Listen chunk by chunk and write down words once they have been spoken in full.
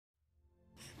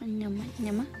Nyama,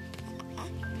 nyama.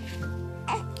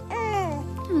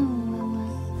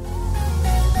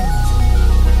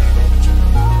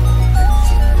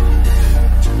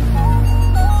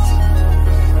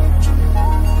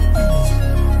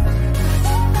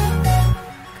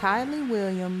 Kiely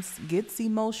Williams gets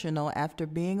emotional after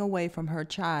being away from her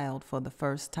child for the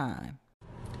first time.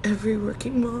 Every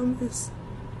working mom is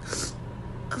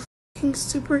a fucking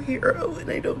superhero,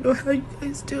 and I don't know how you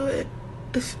guys do it.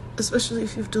 Especially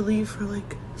if you have to leave for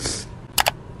like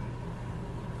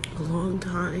a long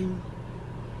time.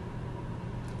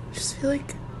 I just feel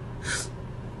like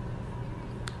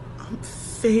I'm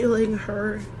failing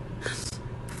her,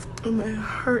 and my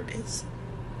heart is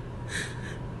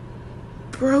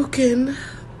broken.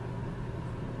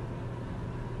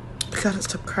 I gotta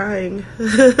stop crying.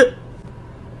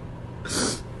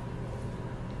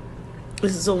 This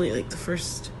is only like the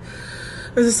first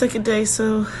or the second day,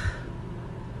 so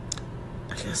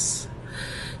I guess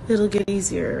it'll get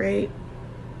easier, right?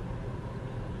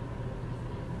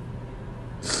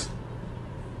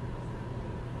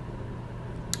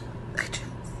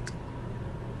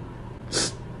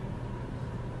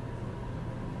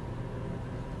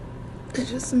 I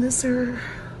just miss her.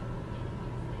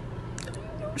 I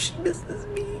know she misses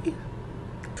me.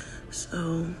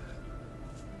 So,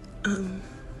 I'm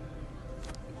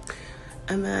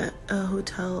at a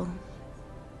hotel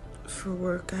for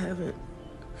work. I haven't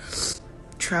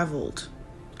traveled.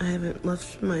 I haven't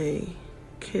left my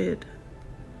kid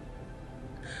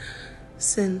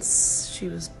since she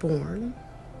was born.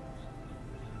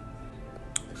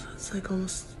 So it's like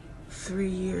almost 3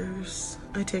 years.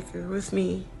 I take her with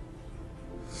me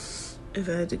if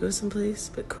I had to go someplace,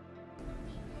 but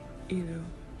you know,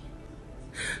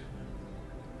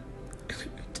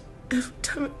 every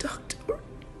time I talk to her,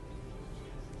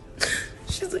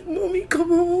 she's like, "Mommy, come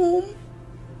home."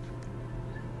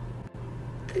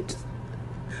 I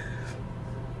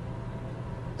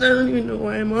don't even know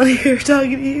why I'm on here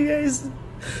talking to you guys,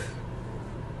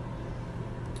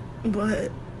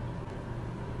 but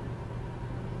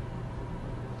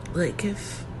like,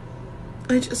 if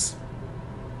I just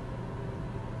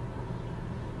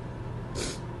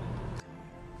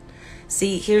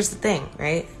see, here's the thing,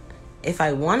 right? If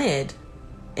I wanted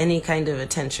any kind of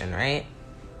attention, right,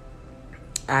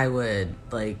 I would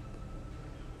like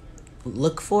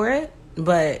look for it.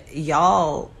 But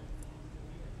y'all,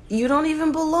 you don't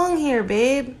even belong here,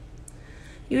 babe.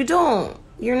 You don't.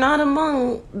 You're not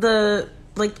among the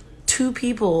like 2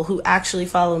 people who actually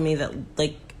follow me that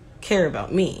like care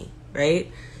about me,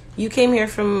 right? You came here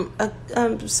from a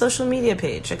social media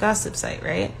page, a gossip site,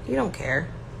 right? You don't care.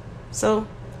 So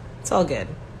it's all good,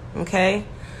 okay?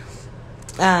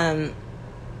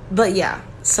 But yeah,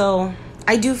 so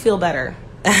I do feel better.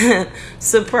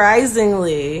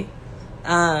 Surprisingly,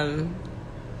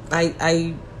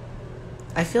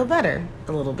 I feel better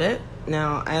a little bit.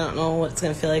 Now, I don't know what it's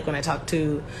going to feel like when I talk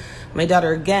to my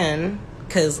daughter again,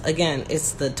 because, again,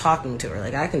 it's the talking to her.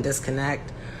 Like, I can disconnect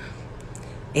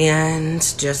and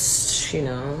just, you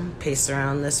know, pace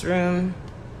around this room.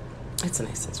 It's a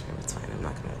nice room. It's fine. I'm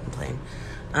not going to complain.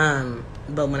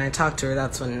 But when I talk to her,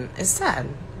 that's when it's sad.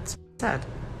 It's sad.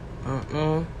 I don't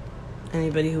know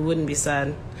anybody who wouldn't be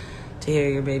sad to hear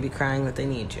your baby crying that they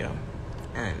need you,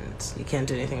 and you can't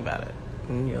do anything about it.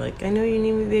 And you're like, I know you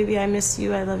need me, baby. I miss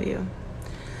you. I love you.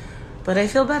 But I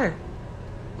feel better.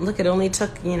 Look, it only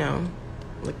took, you know,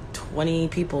 like 20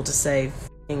 people to say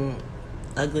f***ing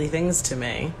ugly things to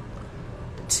me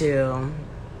to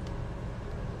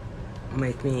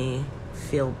make me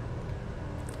feel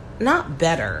not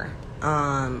better.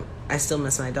 I still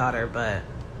miss my daughter, but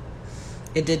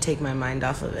it did take my mind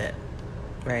off of it,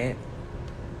 right?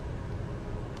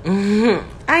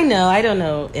 I know, I don't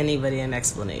know anybody an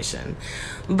explanation,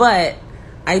 but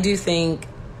I do think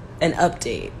an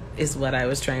update is what I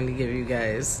was trying to give you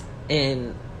guys.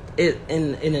 In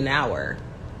an hour,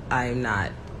 I'm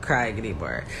not crying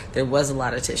anymore. There was a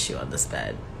lot of tissue on this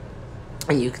bed,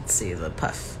 and you could see the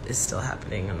puff is still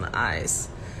happening in the eyes,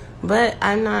 but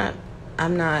I'm not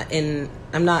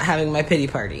having my pity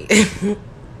party.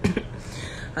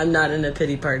 I'm not in a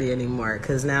pity party anymore,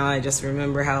 because now I just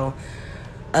remember how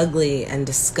ugly and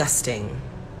disgusting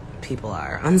people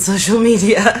are on social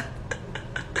media.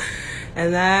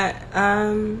 And that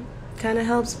kind of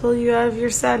helps pull you out of your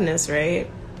sadness, right?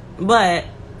 But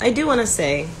I do want to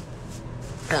say,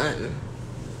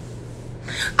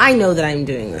 I know that I'm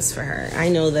doing this for her. I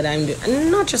know that I'm doing,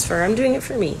 not just for her, I'm doing it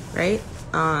for me, right?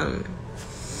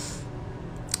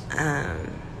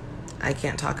 I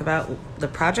can't talk about the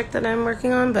project that I'm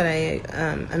working on, but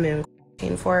I'm in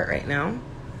quarantine for it right now.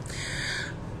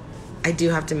 I do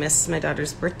have to miss my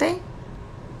daughter's birthday.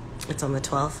 It's on the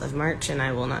 12th of March, and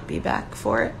I will not be back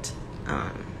for it.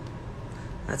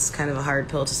 That's kind of a hard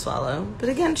pill to swallow. But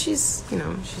again, she's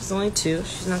only 2.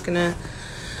 She's not going to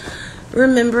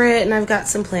remember it, and I've got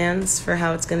some plans for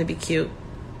how it's going to be cute.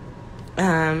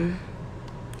 Thank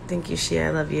you, Shia.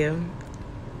 I love you.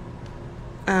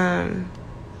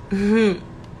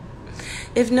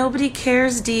 If nobody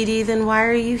cares, Dee Dee, then why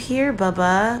are you here,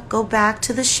 Bubba? Go back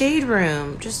to the shade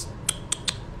room. Just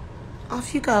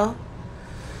off you go.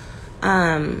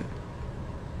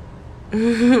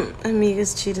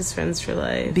 Amigas cheat as friends for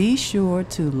life. Be sure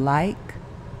to like,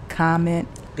 comment,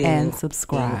 and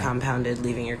subscribe. Being compounded,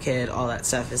 leaving your kid, all that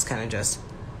stuff is kind of just,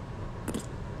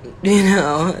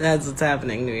 that's what's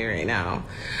happening to me right now.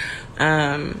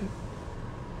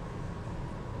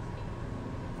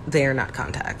 They are not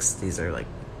contacts. These are like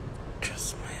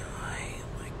just my eye.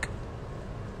 Like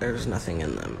there's nothing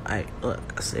in them.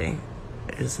 See,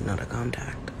 it is not a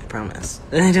contact. I promise.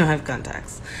 I don't have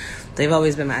contacts. They've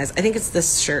always been my eyes. I think it's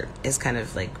this shirt is kind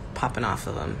of like popping off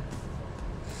of them.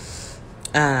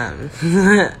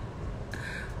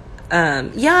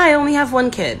 Yeah, I only have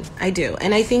one kid. I do,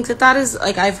 and I think that is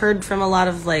like I've heard from a lot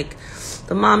of like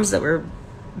the moms that were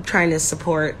trying to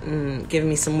support and give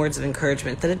me some words of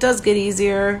encouragement that it does get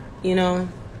easier,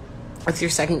 with your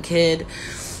second kid.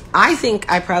 I think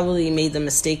I probably made the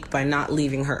mistake by not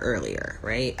leaving her earlier,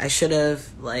 right? I should have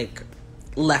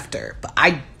left her, but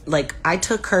I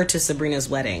took her to Sabrina's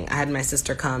wedding. I had my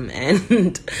sister come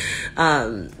and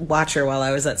watch her while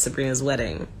I was at Sabrina's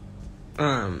wedding.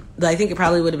 But I think it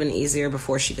probably would have been easier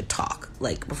before she could talk,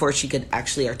 before she could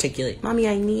actually articulate, "Mommy,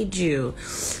 I need you,"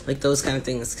 those kind of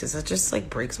things, because that just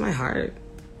breaks my heart.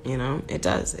 It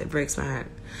does. It breaks my heart.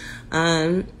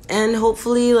 And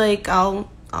hopefully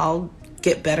I'll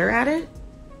get better at it.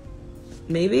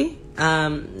 Maybe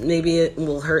it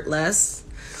will hurt less.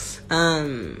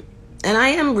 And I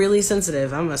am really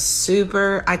sensitive.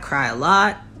 I cry a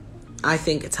lot. I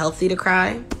think it's healthy to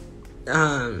cry.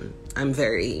 I'm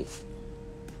very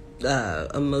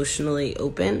emotionally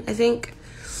open, I think.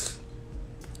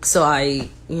 So I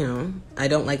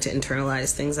don't like to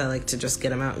internalize things. I like to just get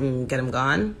them out and get them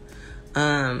gone.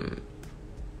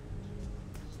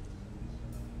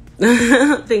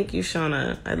 Thank you,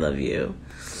 Shauna. I love you.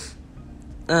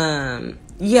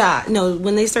 Yeah, no,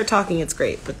 when they start talking, it's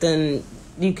great. But then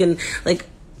you can,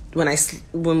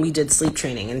 when we did sleep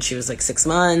training and she was 6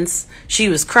 months, she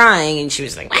was crying and she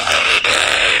was like,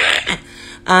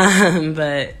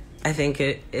 but I think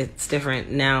it's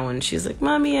different now when she's like,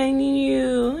 "Mommy, I need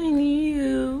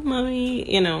you, Mommy,"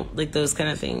 those kind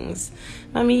of things.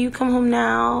 "Mommy, you come home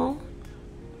now."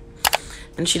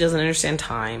 And she doesn't understand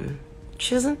time.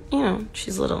 She doesn't,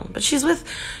 she's little, but she's with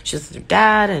her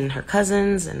dad and her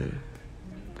cousins and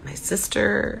my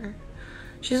sister.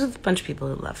 She's with a bunch of people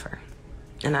who love her,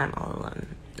 and I'm all alone.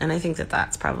 And I think that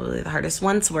that's probably the hardest.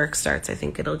 Once work starts, I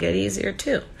think it'll get easier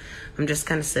too. I'm just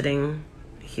kind of sitting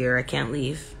here. I can't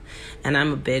leave. And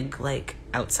I'm a big,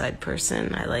 outside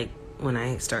person. I like when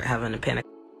I start having a panic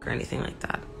or anything like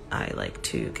that, I like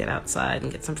to get outside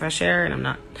and get some fresh air, and I'm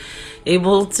not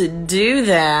able to do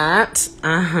that.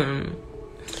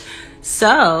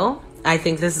 So I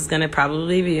think this is going to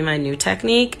probably be my new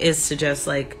technique, is to just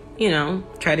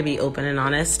try to be open and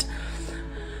honest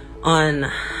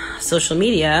on social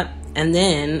media, and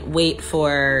then wait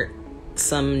for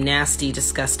some nasty,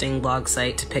 disgusting blog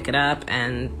site to pick it up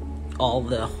and all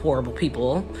the horrible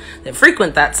people that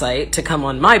frequent that site to come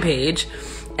on my page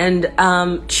and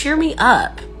cheer me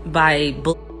up by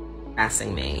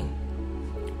harassing me.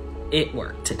 It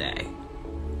worked today.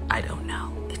 I don't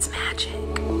know. It's magic.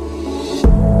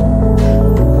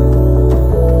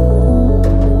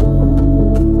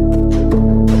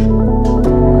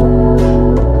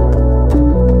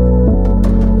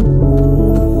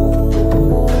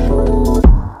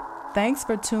 Thanks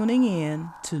for tuning in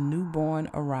to Newborn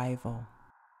Arrival.